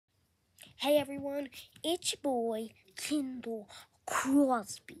Hey everyone, it's your boy Kendall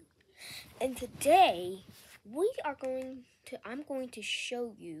Crosby, and today I'm going to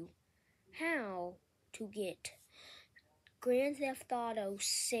show you how to get Grand Theft Auto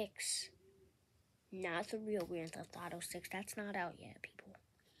 6. Not the real Grand Theft Auto 6, that's not out yet, people.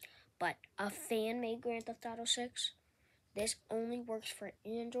 But a fan-made Grand Theft Auto 6. This only works for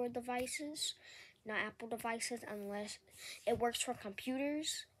Android devices, not Apple devices, unless it works for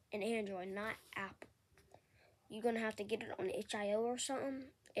computers and Android, not Apple. You're going to have to get it on itch.io or something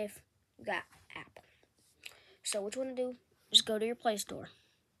if you got Apple. So what you want to do is go to your Play Store.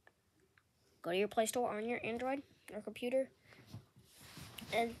 Go to your Play Store on your Android or computer.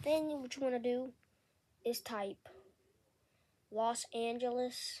 And then what you want to do is type Los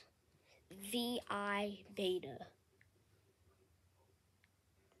Angeles VI Beta.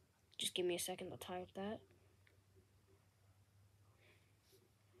 Just give me a second to type that.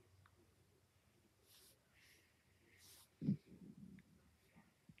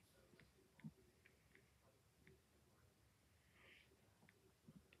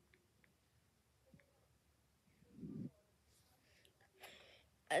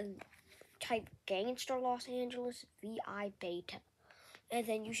 And type Gangster Los Angeles VI Beta. And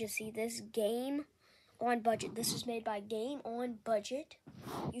then you should see this Game on Budget. This is made by Game on Budget.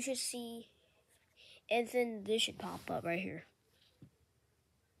 You should see, and then this should pop up right here.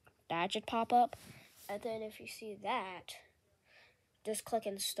 That should pop up. And then if you see that, just click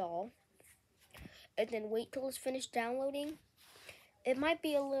install. And then wait till it's finished downloading. It might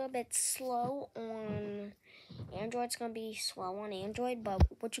be a little bit slow on Android. It's going to be slow on Android. But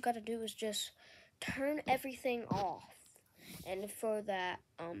what you got to do is just turn everything off. And for that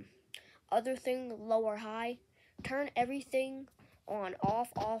other thing, low or high, turn everything on,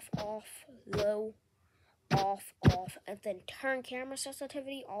 off, low, off, and then turn camera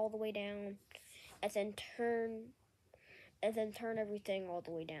sensitivity all the way down, and then turn everything all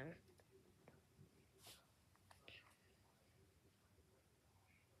the way down.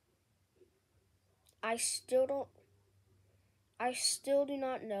 I still do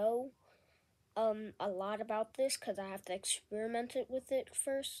not know a lot about this because I have to experiment it with it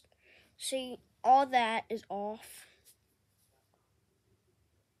first. See, all that is off.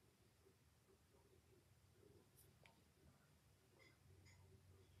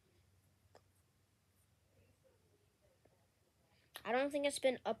 I don't think it's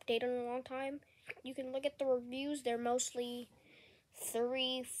been updated in a long time. You can look at the reviews. They're mostly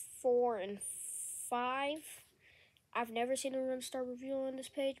 3, 4, and 5. I've never seen a 1-star review on this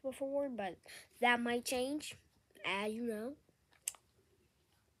page before, but that might change, as you know.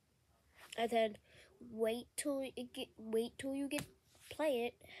 And then wait till you get play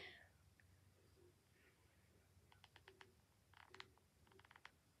it.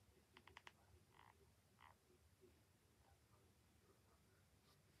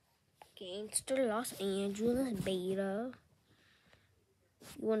 Gangster Los Angeles Beta.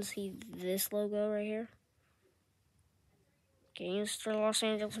 You want to see this logo right here? Gangster Los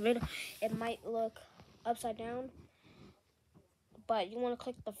Angeles Beta. It might look upside down, but you want to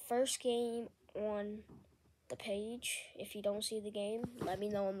click the first game on the page. If you don't see the game, let me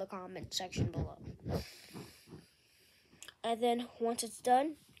know in the comment section below. And then once it's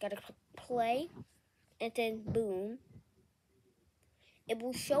done, gotta click play, and then boom. It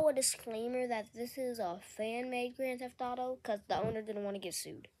will show a disclaimer that this is a fan-made Grand Theft Auto because the owner didn't want to get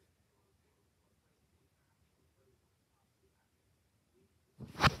sued.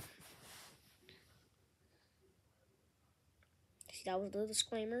 See, that was the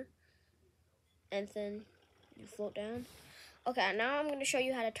disclaimer. And then you float down. Okay, now I'm going to show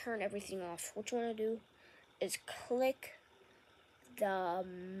you how to turn everything off. What you want to do is click the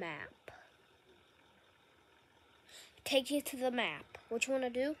map. Take you to the map. What you want to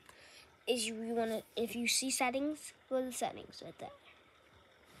do is if you see settings, go to the settings right there.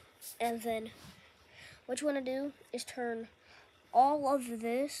 And then what you want to do is turn all of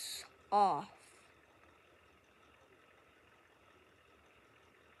this off.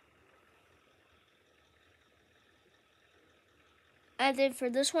 And then for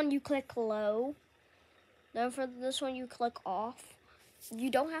this one, you click low. Then for this one, you click off. You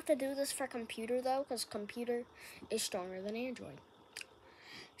don't have to do this for computer, though, because computer is stronger than Android.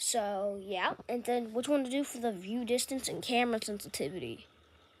 So, yeah. And then what you want to do for the view distance and camera sensitivity.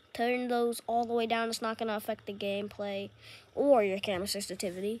 Turn those all the way down. It's not going to affect the gameplay or your camera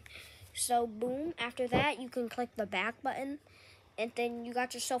sensitivity. So, boom. After that, you can click the back button. And then you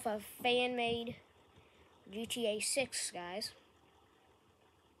got yourself a fan-made GTA 6, guys.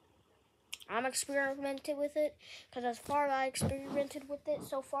 I'm experimenting with it, because as far as I experimented with it,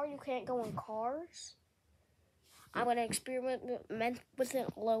 so far you can't go in cars. I'm going to experiment with it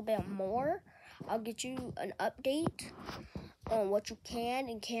a little bit more. I'll get you an update on what you can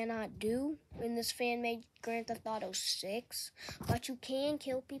and cannot do in this fan-made Grand Theft Auto 6. But you can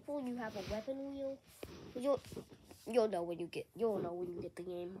kill people. You have a weapon wheel. You'll know when you get the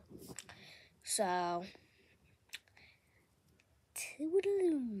game. So,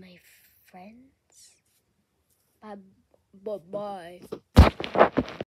 toodaloo, my friends. Bye.